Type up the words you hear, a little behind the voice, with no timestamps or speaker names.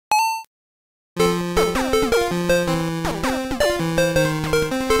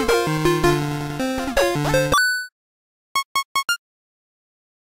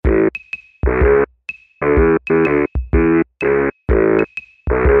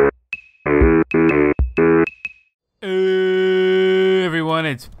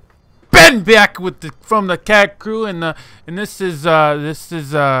again back with from the Kagcrew, and this is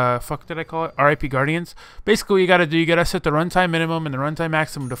fuck, did I call it RIP Guardians? Basically, what you gotta do, you gotta set the runtime minimum and the runtime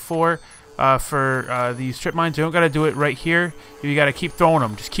maximum to 4 for these strip mines. You don't gotta do it right here. You gotta keep throwing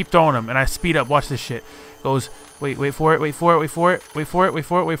them. Just keep throwing them, and I speed up. Watch this shit. Goes. Wait for it. Wait for it. Wait for it. Wait for it. Wait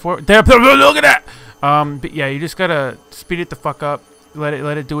for it. Wait for it. There. Look at that. But yeah, you just gotta speed it the fuck up. Let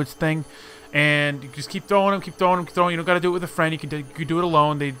it do its thing. And you just keep throwing them, keep throwing them, keep throwing. You don't got to do it with a friend. You can do it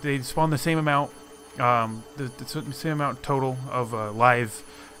alone. They spawn the same amount, the same amount total of live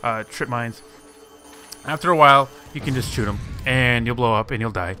trip mines. After a while, you can just shoot them, and you'll blow up, and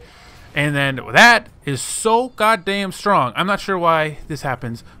you'll die. And then that is so goddamn strong. I'm not sure why this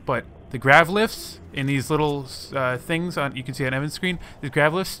happens, but the grav lifts in these little things on, you can see on Evan's screen, these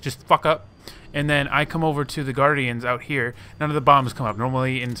grav lifts just fuck up. And then I come over to the Guardians out here. None of the bombs come up.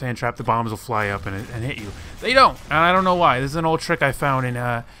 Normally in Sandtrap, the bombs will fly up and hit you. They don't, and I don't know why. This is an old trick I found in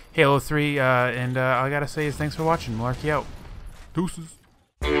Halo 3, and all I gotta say is thanks for watching. Malarkey out. Deuces.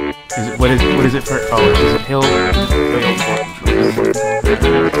 What is it for? Oh, is it Halo?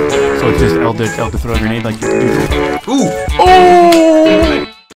 So it's just L to throw a grenade like you do. Ooh! Oh!